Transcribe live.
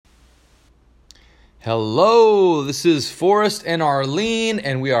Hello, this is Forrest and Arlene,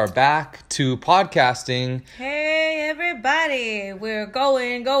 and we are back to podcasting. Hey, everybody. We're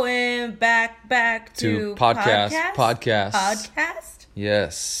going back to podcast.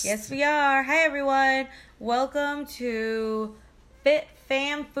 Yes. Yes, we are. Hi, everyone. Welcome to Fit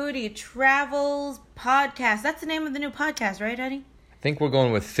Fam Foodie Travels Podcast. That's the name of the new podcast, right, honey? I think we're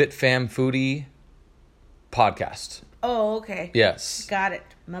going with Fit Fam Foodie Podcast. Oh, okay. Yes. Got it.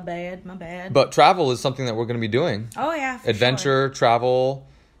 My bad. But travel is something that we're going to be doing. Oh, yeah, for Adventure, travel,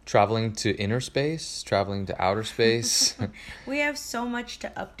 traveling to inner space, traveling to outer space. We have so much to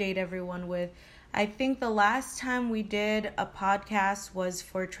update everyone with. I think the last time we did a podcast was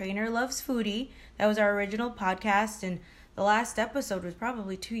for Trainer Loves Foodie. That was our original podcast, and the last episode was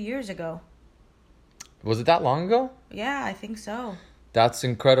probably 2 years ago. Was it that long ago? Yeah, I think so. That's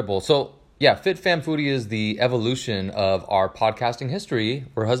incredible. So, yeah, Fit Fam Foodie is the evolution of our podcasting history.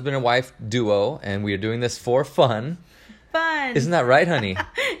 We're a husband and wife duo, and we are doing this for fun. Fun. Isn't that right, honey?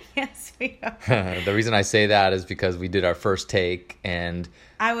 Yes, we are. The reason I say that is because we did our first take, and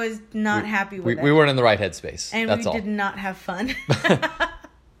I was not happy with it. We weren't in the right headspace. And that's we all. did not have fun.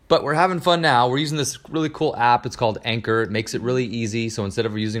 But we're having fun now. We're using this really cool app. It's called Anchor. It makes it really easy. So instead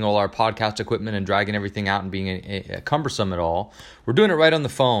of using all our podcast equipment and dragging everything out and being cumbersome at all, we're doing it right on the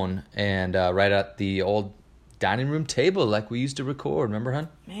phone and right at the old dining room table like we used to record. Remember, hon?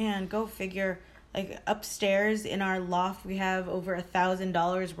 Man, go figure. Like upstairs in our loft, we have over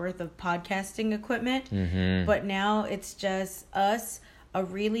 $1,000 worth of podcasting equipment. Mm-hmm. But now it's just us, a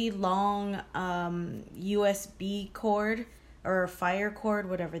really long USB cord or fire cord,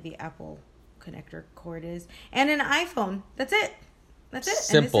 whatever the Apple connector cord is, and an iPhone. That's it. Simple.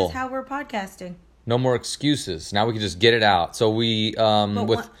 And this is how we're podcasting. No more excuses. Now we can just get it out. So we,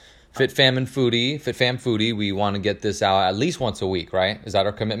 Fit Fam Foodie, we want to get this out at least once a week, right? Is that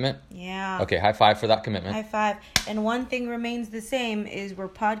our commitment? Yeah. Okay, high five for that commitment. High five. And one thing remains the same is we're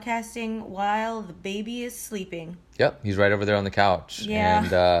podcasting while the baby is sleeping. Yep, he's right over there on the couch.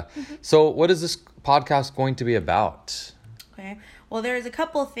 Yeah. And so what is this podcast going to be about? Okay. Well, there's a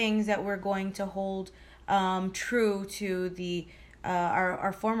couple things that we're going to hold true to the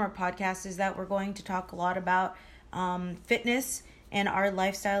our former podcast is that we're going to talk a lot about fitness and our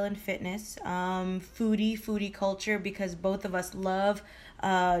lifestyle and fitness, foodie culture, because both of us love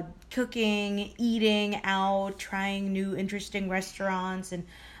cooking, eating out, trying new interesting restaurants, and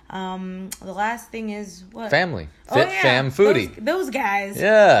the last thing is what? Family. Fam Foodie. Those guys.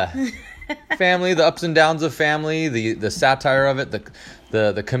 Yeah. Family, the ups and downs of family, the satire of it,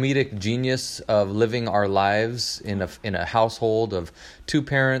 the comedic genius of living our lives in a household of 2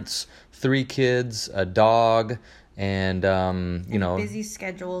 parents, 3 kids, a dog, and busy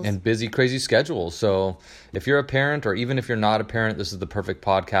schedules. And busy, crazy schedules. So if you're a parent, or even if you're not a parent, this is the perfect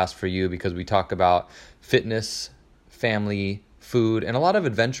podcast for you, because we talk about fitness, family, food, and a lot of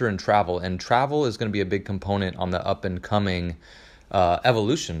adventure and travel. And travel is going to be a big component on the up and coming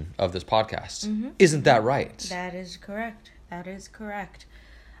evolution of this podcast. Mm-hmm. Isn't that right? That is correct.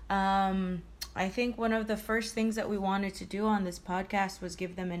 I think one of the first things that we wanted to do on this podcast was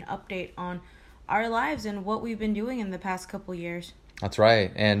give them an update on our lives and what we've been doing in the past couple years. That's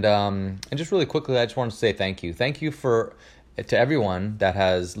right. And just really quickly, I just wanted to say thank you. Thank you to everyone that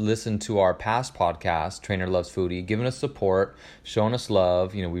has listened to our past podcast, Trainer Loves Foodie, given us support, shown us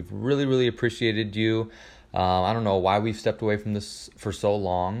love. We've really, really appreciated you. I don't know why we've stepped away from this for so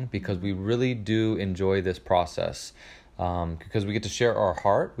long, because we really do enjoy this process. Because we get to share our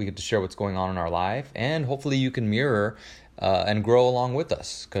heart, we get to share what's going on in our life, and hopefully you can mirror and grow along with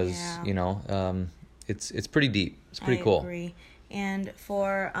us, because it's pretty deep. It's pretty cool. I agree. And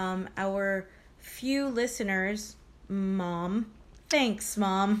for our few listeners, Mom, thanks,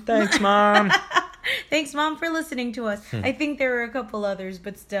 Mom. Thanks, Mom. Thanks, Mom, for listening to us. I think there were a couple others,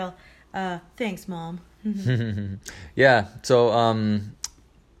 but still, thanks, Mom. Yeah. So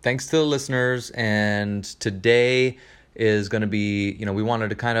thanks to the listeners, and today is going to be, we wanted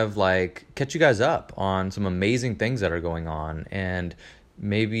to kind of like catch you guys up on some amazing things that are going on, and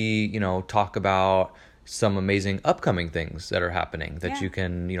maybe, talk about some amazing upcoming things that are happening that you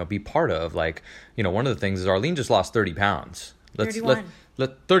can, be part of. Like, one of the things is Arlene just lost 30 pounds. 31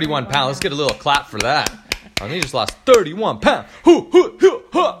 pounds. Let's get a little clap for that. Arlene just lost 31 pounds.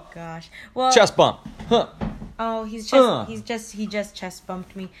 Oh, gosh. Well, chest bump. Huh. Oh, he just chest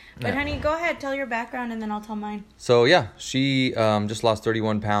bumped me. But honey, go ahead, tell your background, and then I'll tell mine. So yeah, she just lost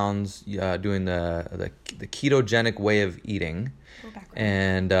 31 pounds doing the ketogenic way of eating.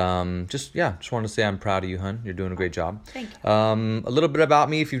 And just wanted to say I'm proud of you, hun. You're doing a great job. Thank you. A little bit about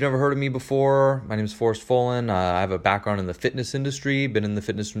me, if you've never heard of me before. My name is Forrest Folan. I have a background in the fitness industry. Been in the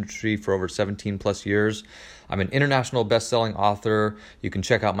fitness industry for over 17 plus years. I'm an international best-selling author. You can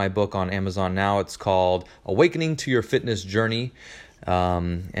check out my book on Amazon now. It's called Awakening to Your Fitness Journey.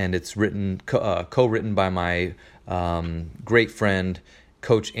 And it's co-written by my great friend,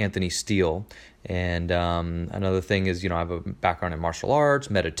 Coach Anthony Steele. And another thing is, I have a background in martial arts,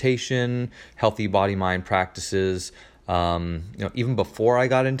 meditation, healthy body-mind practices. Even before I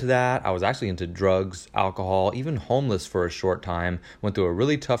got into that, I was actually into drugs, alcohol, even homeless for a short time. Went through a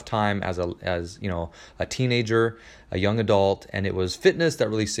really tough time as a teenager, a young adult, and it was fitness that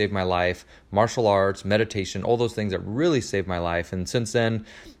really saved my life, martial arts, meditation, all those things that really saved my life. And since then,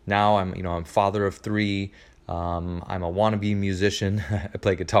 now I'm father of 3. I'm a wannabe musician. I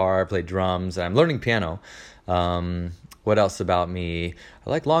play guitar, I play drums, and I'm learning piano. What else about me? I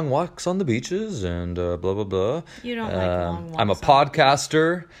like long walks on the beaches and blah, blah, blah. You don't like long walks. I'm a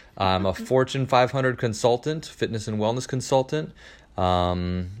podcaster. I'm a Fortune 500 consultant, fitness and wellness consultant,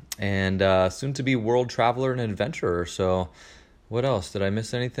 and soon to be world traveler and adventurer. So what else? Did I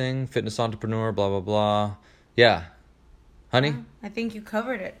miss anything? Fitness entrepreneur, blah, blah, blah. Yeah. Honey? I think you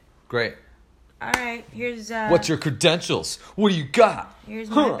covered it. Great. All right, here's... What's your credentials? What do you got? Here's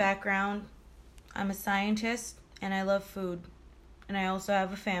my background. I'm a scientist, and I love food. And I also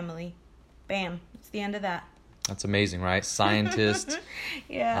have a family. Bam. It's the end of that. That's amazing, right? Scientist.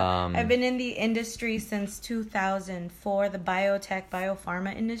 Yeah. I've been in the industry since 2000 for the biotech,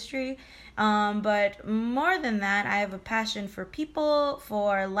 biopharma industry. But more than that, I have a passion for people,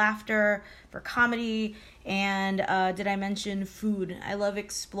 for laughter, for comedy, and did I mention food? I love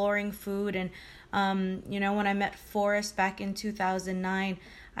exploring food. And, when I met Forrest back in 2009,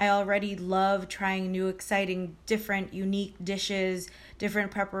 I already love trying new, exciting, different, unique dishes, different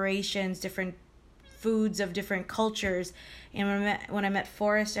preparations, different foods of different cultures. And when I met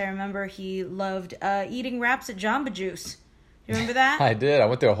Forrest, I remember he loved eating wraps at Jamba Juice. You remember that? I did. I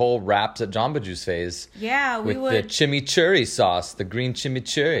went through a whole wraps at Jamba Juice phase. Yeah, we would. With the chimichurri sauce, the green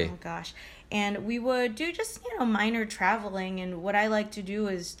chimichurri. Oh, gosh. And we would do just, minor traveling. And what I like to do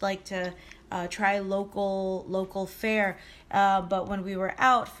is to try local fare. But when we were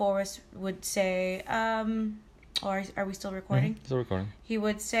out, Forrest would say... Or are we still recording? Mm-hmm. Still recording. He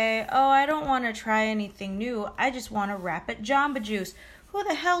would say, I don't want to try anything new. I just want to wrap at Jamba Juice. Who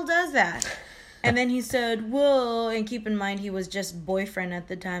the hell does that? And then he said, well, and keep in mind he was just boyfriend at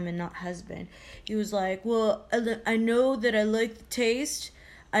the time and not husband. He was like, well, I know that I like the taste.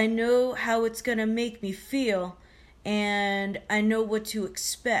 I know how it's going to make me feel. And I know what to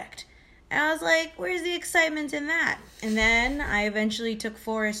expect. And I was like, where's the excitement in that? And then I eventually took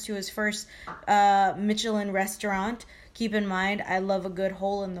Forrest to his first Michelin restaurant. Keep in mind, I love a good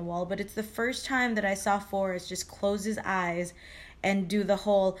hole in the wall, but it's the first time that I saw Forrest just close his eyes and do the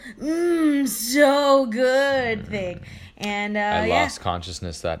whole, so good thing. And I lost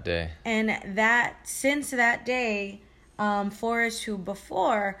consciousness that day. And since that day, Forrest, who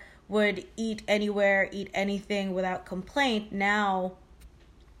before would eat anywhere, eat anything without complaint, now...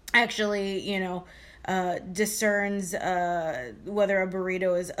 actually, discerns whether a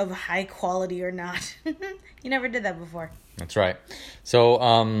burrito is of high quality or not. You never did that before. That's right. So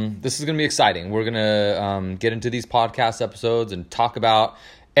this is going to be exciting. We're going to get into these podcast episodes and talk about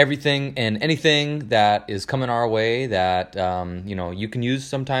everything and anything that is coming our way that, you can use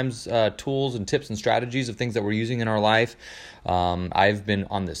sometimes tools and tips and strategies of things that we're using in our life. I've been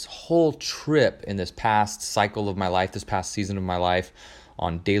on this whole trip in this past cycle of my life, this past season of my life,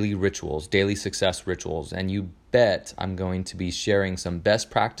 on daily rituals, daily success rituals. And you bet I'm going to be sharing some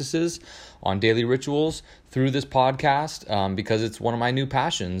best practices on daily rituals through this podcast because it's one of my new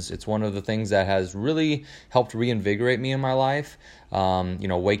passions. It's one of the things that has really helped reinvigorate me in my life.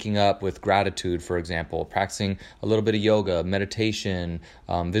 Waking up with gratitude, for example, practicing a little bit of yoga, meditation,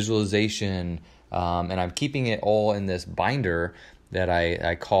 visualization, and I'm keeping it all in this binder that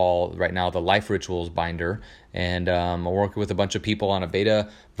I call right now the Life Rituals binder. And I'm working with a bunch of people on a beta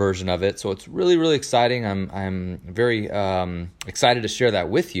version of it. So it's really, really exciting. I'm very excited to share that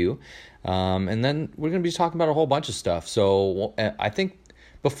with you. And then we're going to be talking about a whole bunch of stuff. So I think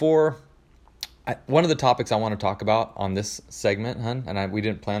one of the topics I want to talk about on this segment, hun, and we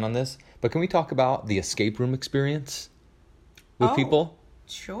didn't plan on this, but can we talk about the escape room experience with people?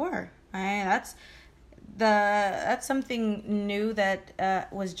 Sure. That's something new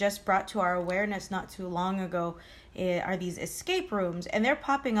that was just brought to our awareness not too long ago. Are these escape rooms, and they're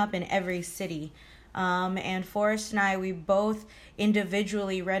popping up in every city. And Forrest and I, we both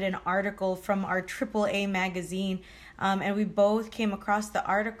individually read an article from our AAA magazine, and we both came across the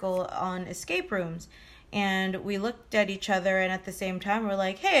article on escape rooms. And we looked at each other, and at the same time, we're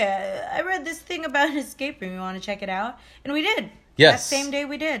like, hey, I read this thing about an escape room. You want to check it out? And we did. Yes. That same day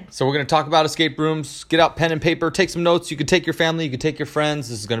we did. So we're going to talk about escape rooms. Get out pen and paper. Take some notes. You can take your family. You can take your friends.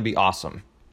 This is going to be awesome.